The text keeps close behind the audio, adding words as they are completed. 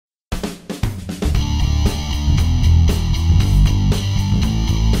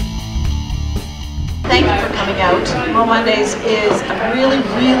about Momondays is a really,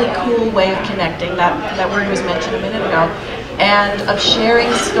 really cool way of connecting. That word was mentioned a minute ago. And of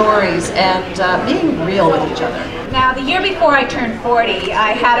sharing stories and being real with each other. Now, the year before I turned 40,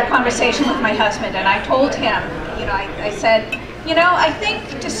 I had a conversation with my husband, and I told him, you know, I said, you know, I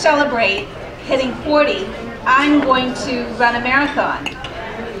think to celebrate hitting 40, I'm going to run a marathon.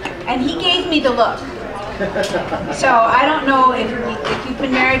 And he gave me the look. So I don't know if you've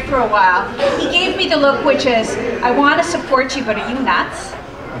been married for a while. He gave me the look, which is, I want to support you, but are you nuts?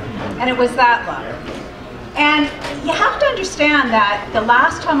 And it was that look. And you have to understand that the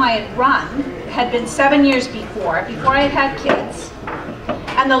last time I had run had been 7 years before I had had kids.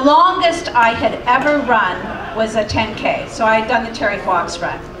 And the longest I had ever run was a 10K. So I had done the Terry Fox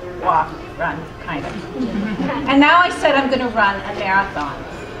run, walk, run, kind of. And now I said I'm going to run a marathon.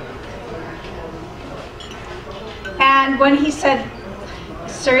 And when he said,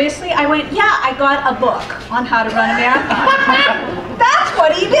 seriously? I went, yeah, I got a book on how to run a marathon. That's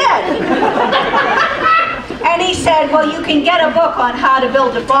what he did. And he said, well, you can get a book on how to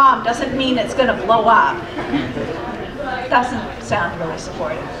build a bomb, doesn't mean it's going to blow up. Doesn't sound really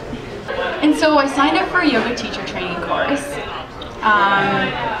supportive. And so I signed up for a yoga teacher training course.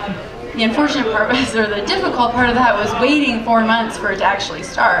 The unfortunate part was, or the difficult part of that was waiting 4 months for it to actually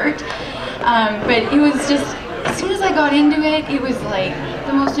start. But it was just, as soon as I got into it, it was like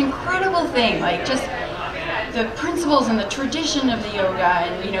the most incredible thing. Like just the principles and the tradition of the yoga,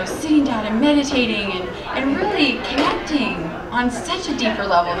 and you know, sitting down and meditating and really connecting on such a deeper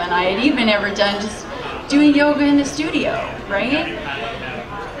level than I had even ever done just doing yoga in the studio, right?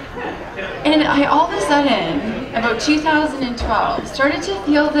 And I all of a sudden, about 2012, started to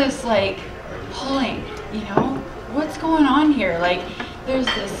feel this like pulling, you know, what's going on here? Like there's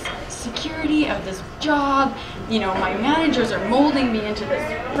this security of this job, you know, my managers are molding me into this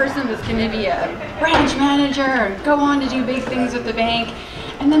person that's going to be a branch manager and go on to do big things with the bank.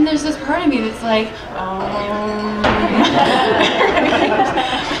 And then there's this part of me that's like,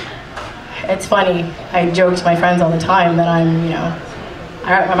 It's funny, I joke to my friends all the time that I'm, you know,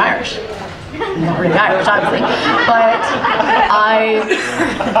 I'm Irish. I'm not really Irish, obviously, but I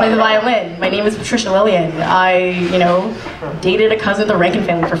play the violin. My name is Patricia Lillian. I, you know, dated a cousin of the Rankin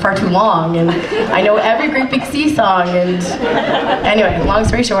family for far too long, and I know every Great Big Sea song, and anyway, long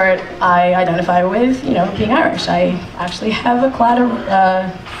story short, I identify with, you know, being Irish. I actually have a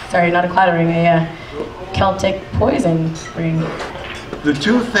a Celtic poison ring. The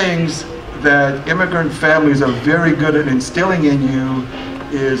two things that immigrant families are very good at instilling in you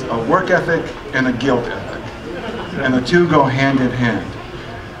is a work ethic and a guilt ethic. And the two go hand in hand.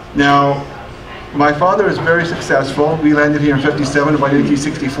 Now, my father is very successful. We landed here in '57. By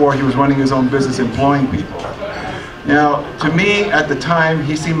 1964, he was running his own business, employing people. Now, to me, at the time,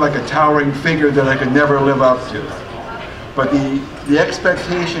 he seemed like a towering figure that I could never live up to. But the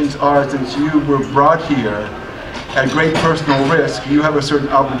expectations are, since you were brought here at great personal risk, you have a certain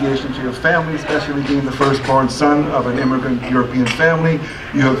obligation to your family, especially being the firstborn son of an immigrant European family.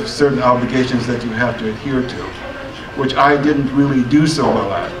 You have certain obligations that you have to adhere to, which I didn't really do so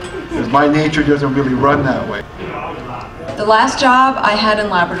well at, because my nature doesn't really run that way. The last job I had in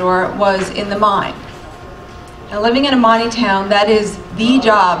Labrador was in the mine. Now, living in a mining town, that is the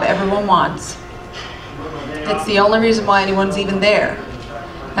job everyone wants. It's the only reason why anyone's even there.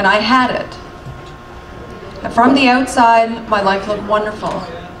 And I had it. And from the outside, my life looked wonderful.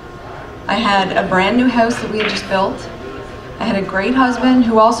 I had a brand new house that we had just built. I had a great husband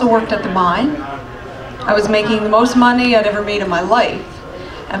who also worked at the mine. I was making the most money I'd ever made in my life.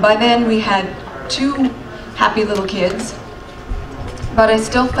 And by then we had 2 happy little kids. But I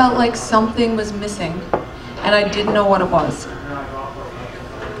still felt like something was missing, and I didn't know what it was.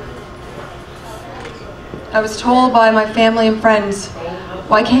 I was told by my family and friends,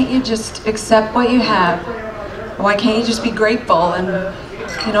 why can't you just accept what you have? Why can't you just be grateful and,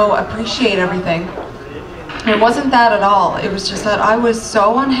 you know, appreciate everything? And it wasn't that at all. It was just that I was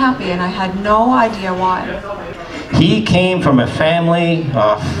so unhappy and I had no idea why. He came from a family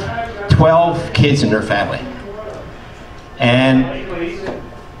of 12 kids in their family, and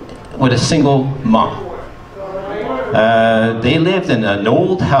with a single mom. They lived in an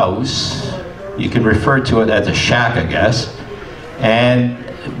old house. You could refer to it as a shack, I guess, and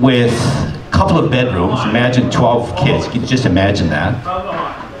with a couple of bedrooms. Imagine 12 kids, you can just imagine that,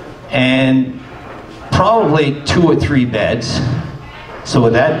 and probably 2 or 3 beds. So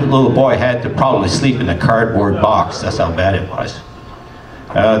that little boy had to probably sleep in a cardboard box. That's how bad it was.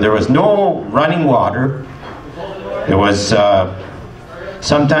 There was no running water. There was,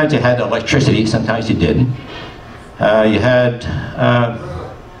 sometimes you had electricity, sometimes you didn't. You had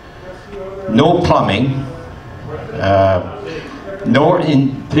no plumbing. no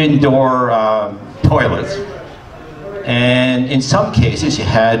indoor toilets, and in some cases you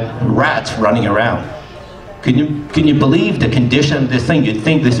had rats running around. Can you believe the condition of this thing? You'd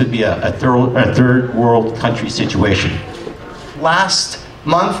think this would be a third world country situation. Last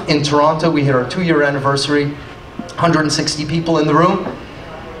month in Toronto, we hit our 2-year anniversary, 160 people in the room,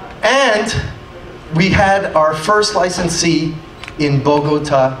 and we had our first licensee in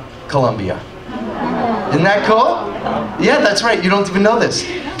Bogota, Colombia. Isn't that cool? Yeah, that's right, you don't even know this.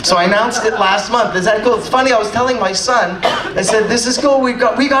 So I announced it last month. Is that cool? It's funny, I was telling my son, I said, this is cool, we're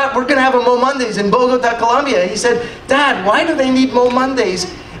gonna have a Momondays in Bogota, Colombia. He said, Dad, why do they need Momondays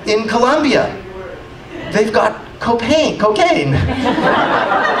in Colombia? They've got cocaine.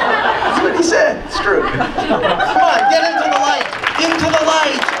 That's what he said, it's true. Come on, get into the light, into the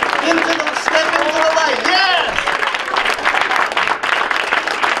light.